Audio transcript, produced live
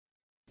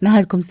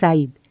نهاركم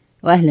سعيد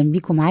وأهلا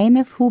بيكم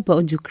معانا في هوبا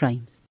أوديو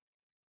كرايمز.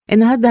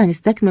 النهاردة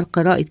هنستكمل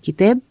قراءة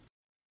كتاب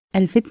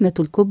الفتنة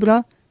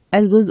الكبرى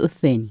الجزء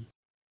الثاني،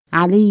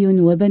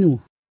 علي وبنوه،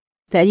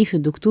 تأليف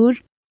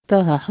الدكتور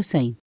طه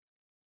حسين.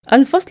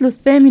 الفصل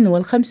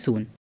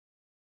 58.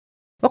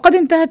 وقد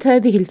انتهت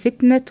هذه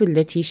الفتنة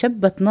التي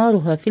شبت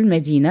نارها في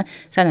المدينة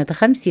سنة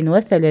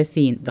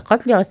 35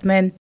 بقتل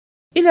عثمان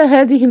إلى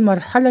هذه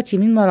المرحلة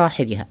من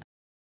مراحلها،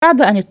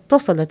 بعد أن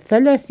اتصلت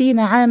 30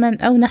 عاما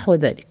أو نحو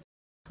ذلك،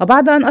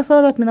 وبعد أن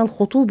أثارت من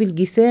الخطوب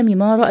الجسام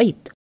ما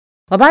رأيت،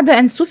 وبعد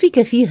أن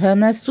سفك فيها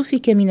ما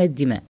سفك من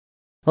الدماء،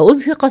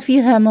 وأزهق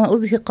فيها ما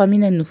أزهق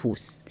من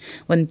النفوس،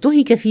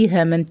 وانتهك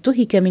فيها ما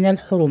انتهك من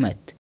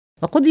الحرمات،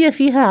 وقضي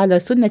فيها على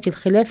سنة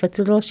الخلافة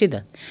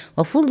الراشدة،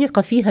 وفرق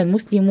فيها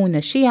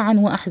المسلمون شيعا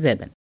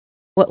وأحزابا،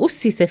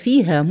 وأسس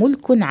فيها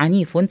ملك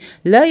عنيف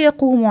لا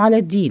يقوم على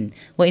الدين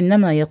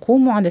وإنما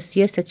يقوم على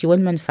السياسة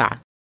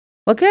والمنفعة.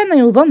 وكان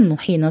يظن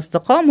حين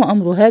استقام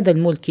أمر هذا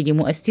الملك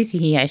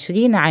لمؤسسه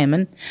 20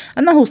 عاما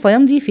أنه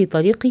سيمضي في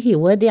طريقه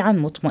وادعا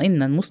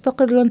مطمئنا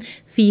مستقرا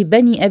في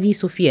بني أبي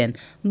سفيان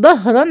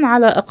ظهرا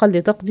على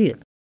أقل تقدير،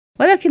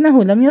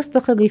 ولكنه لم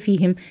يستقر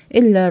فيهم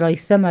إلا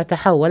ريثما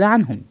تحول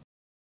عنهم،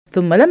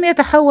 ثم لم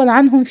يتحول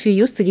عنهم في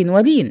يسر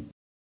ولين،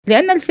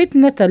 لأن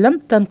الفتنة لم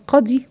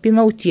تنقضي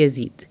بموت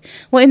يزيد،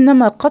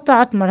 وإنما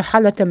قطعت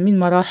مرحلة من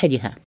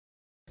مراحلها،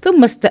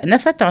 ثم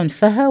استأنفت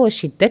عنفها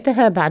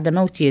وشدتها بعد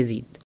موت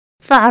يزيد،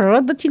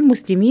 فعرضت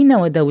المسلمين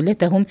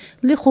ودولتهم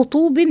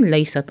لخطوب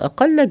ليست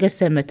أقل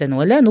جسامة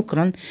ولا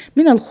نكرا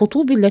من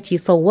الخطوب التي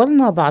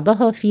صورنا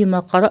بعضها فيما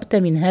قرأت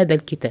من هذا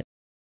الكتاب.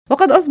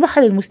 وقد أصبح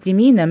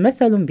للمسلمين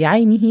مثل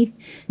بعينه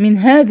من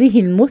هذه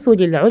المثل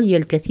العليا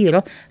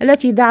الكثيرة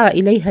التي دعا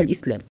إليها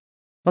الإسلام،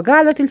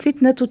 وجعلت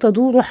الفتنة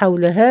تدور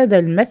حول هذا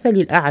المثل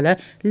الأعلى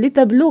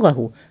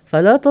لتبلغه،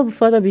 فلا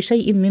تظفر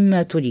بشيء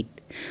مما تريد،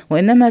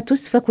 وإنما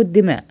تسفك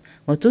الدماء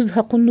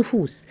وتزهق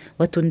النفوس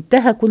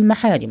وتنتهك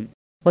المحارم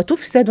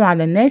وتفسد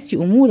على الناس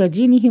أمور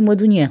دينهم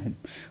ودنياهم.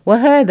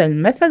 وهذا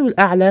المثل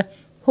الأعلى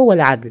هو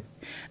العدل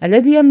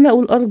الذي يملأ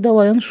الأرض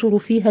وينشر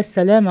فيها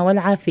السلام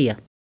والعافية،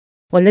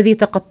 والذي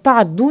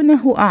تقطعت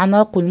دونه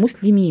أعناق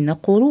المسلمين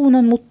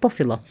قرونا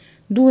متصلة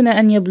دون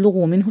أن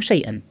يبلغوا منه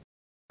شيئا،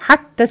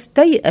 حتى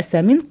استيأس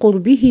من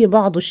قربه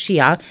بعض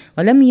الشيعة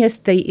ولم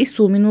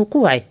يستيئسوا من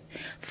وقوعه،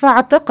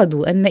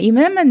 فاعتقدوا أن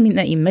إماما من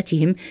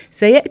أئمتهم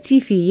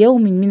سيأتي في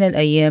يوم من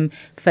الأيام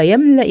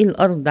فيملأ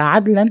الأرض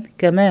عدلا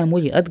كما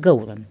ملئت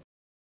جورا.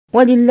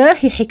 ولله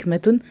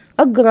حكمة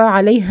أجرى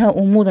عليها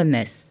أمور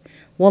الناس،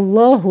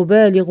 والله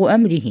بالغ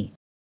أمره،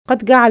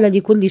 قد جعل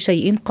لكل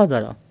شيء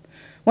قدرا.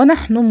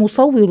 ونحن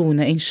مصورون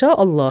إن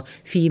شاء الله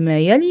فيما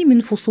يلي من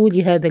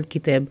فصول هذا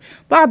الكتاب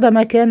بعض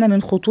ما كان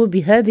من خطوب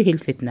هذه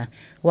الفتنة،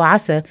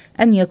 وعسى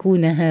أن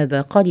يكون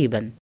هذا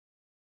قريبا.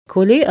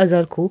 كولي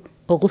أزاركو،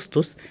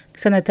 أغسطس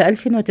سنة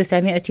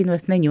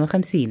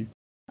 1952،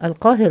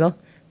 القاهرة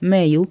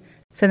مايو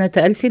سنة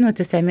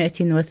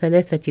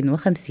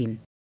 1953.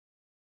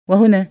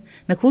 وهنا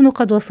نكون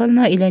قد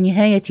وصلنا إلى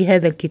نهاية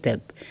هذا الكتاب،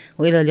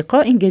 وإلى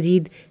لقاء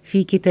جديد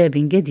في كتاب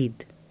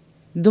جديد.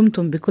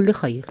 دمتم بكل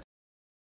خير.